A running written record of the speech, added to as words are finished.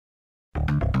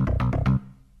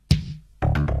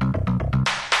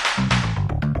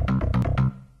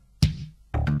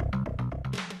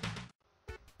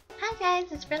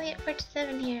Guys, it's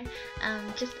Brilliant47 here.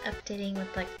 Just updating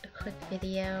with like a quick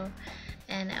video,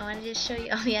 and I wanted to show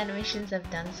you all the animations I've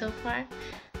done so far.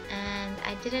 And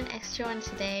I did an extra one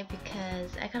today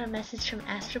because I got a message from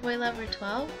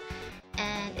AstroBoyLover12,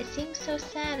 and it seems so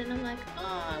sad, and I'm like,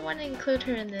 oh, I want to include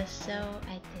her in this, so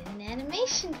I did an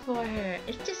animation for her.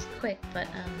 It's just quick, but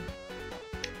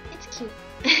it's cute.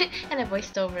 And I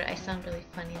voiced over it. I sound really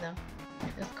funny though.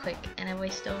 It was quick, and I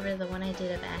voiced over the one I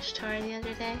did of Ashtar the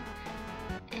other day.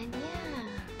 And yeah,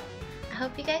 I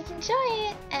hope you guys enjoy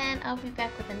it, and I'll be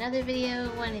back with another video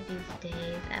one of these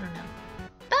days. I don't know.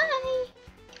 Bye!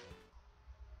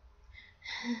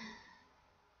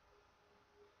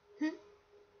 Hmm.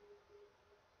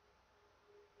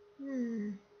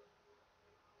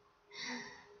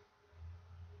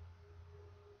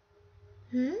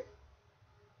 Hmm?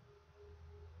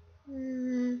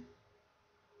 Hmm.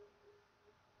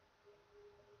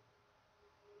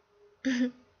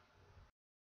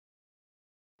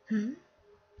 Hmm?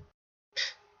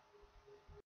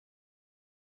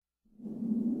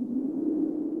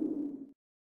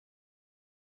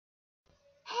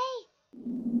 Hey!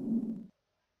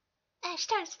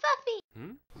 Ashtar's fluffy!